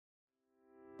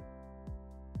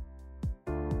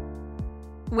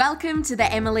Welcome to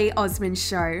the Emily Osmond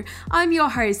Show. I'm your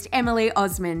host, Emily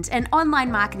Osmond, an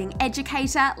online marketing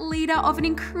educator, leader of an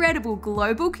incredible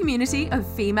global community of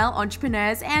female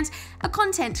entrepreneurs, and a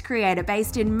content creator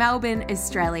based in Melbourne,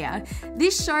 Australia.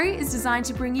 This show is designed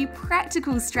to bring you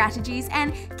practical strategies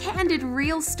and candid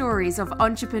real stories of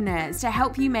entrepreneurs to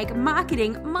help you make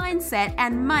marketing, mindset,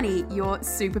 and money your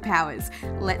superpowers.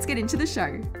 Let's get into the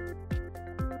show.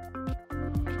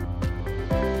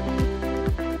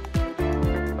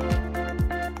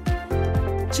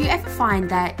 Do you ever find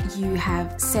that you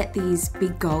have set these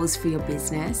big goals for your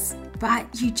business,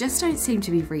 but you just don't seem to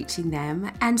be reaching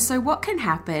them? And so what can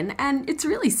happen, and it's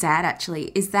really sad actually,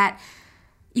 is that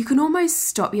you can almost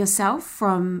stop yourself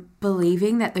from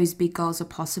believing that those big goals are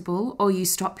possible, or you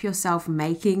stop yourself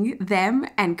making them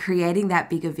and creating that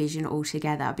bigger vision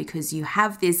altogether because you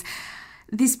have this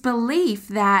belief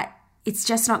that it's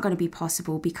just not going to be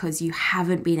possible because you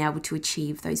haven't been able to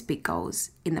achieve those big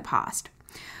goals in the past.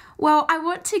 Well, I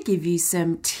want to give you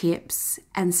some tips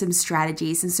and some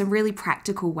strategies and some really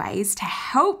practical ways to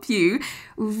help you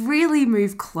really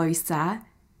move closer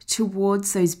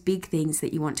towards those big things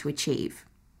that you want to achieve.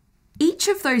 Each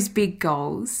of those big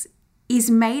goals is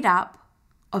made up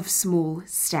of small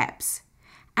steps.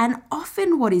 And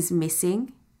often what is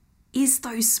missing is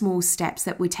those small steps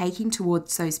that we're taking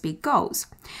towards those big goals.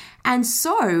 And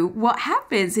so what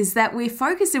happens is that we're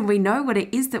focused and we know what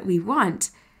it is that we want,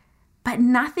 but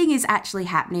nothing is actually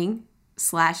happening,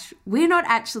 we're not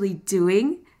actually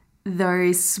doing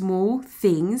those small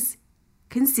things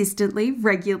consistently,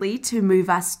 regularly to move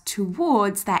us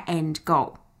towards that end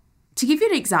goal. To give you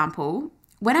an example,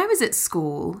 when I was at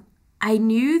school, I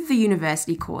knew the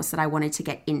university course that I wanted to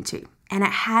get into, and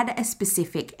it had a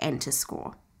specific enter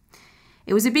score.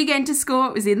 It was a big enter score,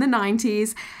 it was in the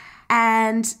 90s,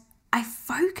 and I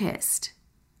focused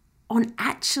on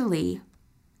actually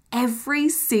every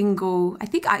single,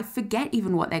 I forget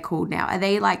even what they're called now. Are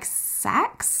they like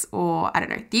SACs or I don't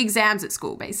know, the exams at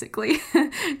school basically.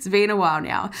 It's been a while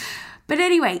now. But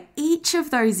anyway, each of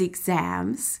those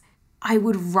exams, I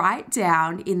would write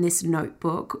down in this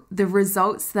notebook the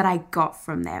results that I got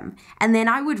from them. And then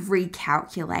I would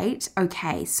recalculate,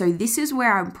 okay, so this is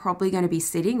where I'm probably going to be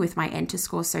sitting with my enter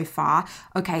score so far.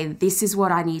 Okay, this is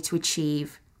what I need to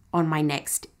achieve on my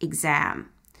next exam.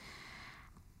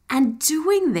 And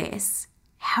doing this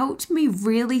helped me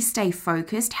really stay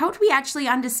focused, helped me actually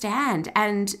understand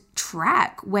and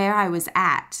track where I was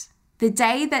at. The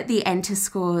day that the enter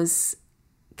scores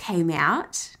came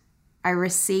out, I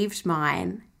received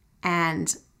mine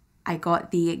and I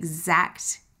got the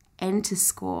exact enter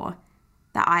score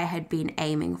that I had been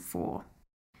aiming for.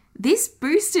 This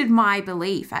boosted my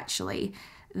belief actually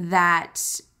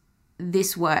that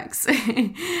this works.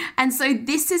 And so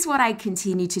this is what I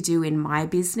continue to do in my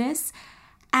business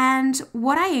and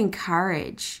what I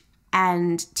encourage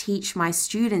and teach my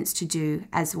students to do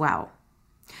as well.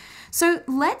 So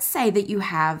let's say that you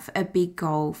have a big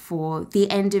goal for the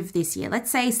end of this year.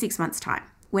 Let's say 6 months' time,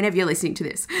 whenever you're listening to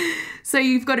this. So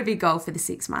you've got a big goal for the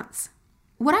 6 months.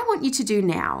 What I want you to do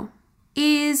now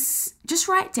is just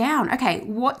write down, okay,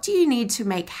 what do you need to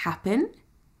make happen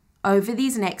over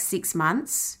these next 6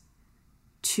 months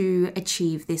to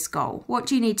achieve this goal? What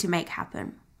do you need to make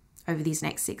happen over these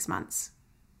next 6 months?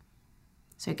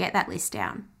 So get that list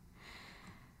down.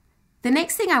 The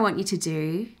next thing I want you to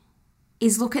do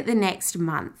is look at the next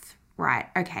month, right?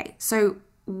 Okay, so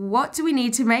what do we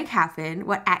need to make happen?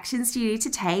 What actions do you need to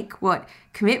take? What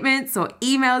commitments or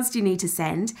emails do you need to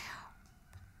send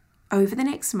over the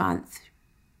next month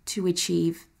to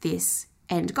achieve this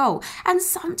end goal? And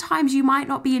sometimes you might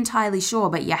not be entirely sure,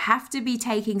 but you have to be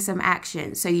taking some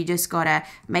action. So you just got to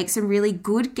make some really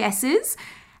good guesses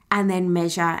and then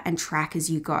measure and track as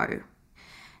you go.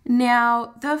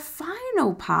 Now, the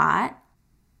final part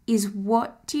is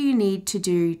what do you need to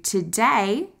do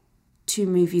today to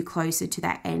move you closer to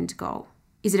that end goal?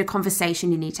 Is it a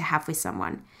conversation you need to have with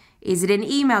someone? Is it an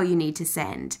email you need to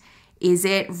send? Is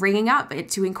it ringing up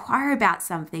to inquire about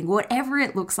something? Whatever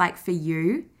it looks like for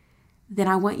you, then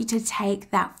I want you to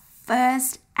take that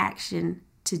first action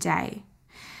today.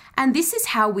 And this is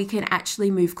how we can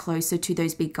actually move closer to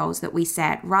those big goals that we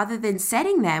set, rather than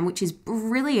setting them, which is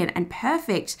brilliant and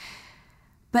perfect,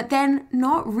 but then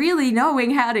not really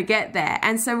knowing how to get there.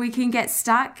 And so we can get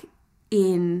stuck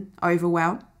in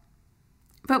overwhelm,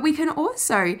 but we can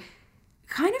also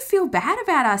kind of feel bad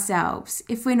about ourselves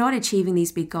if we're not achieving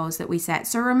these big goals that we set.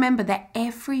 So remember that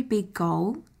every big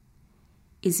goal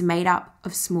is made up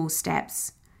of small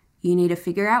steps. You need to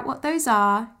figure out what those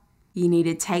are. You need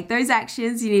to take those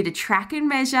actions. You need to track and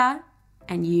measure,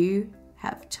 and you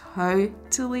have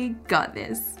totally got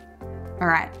this. All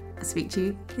right, I'll speak to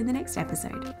you in the next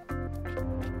episode.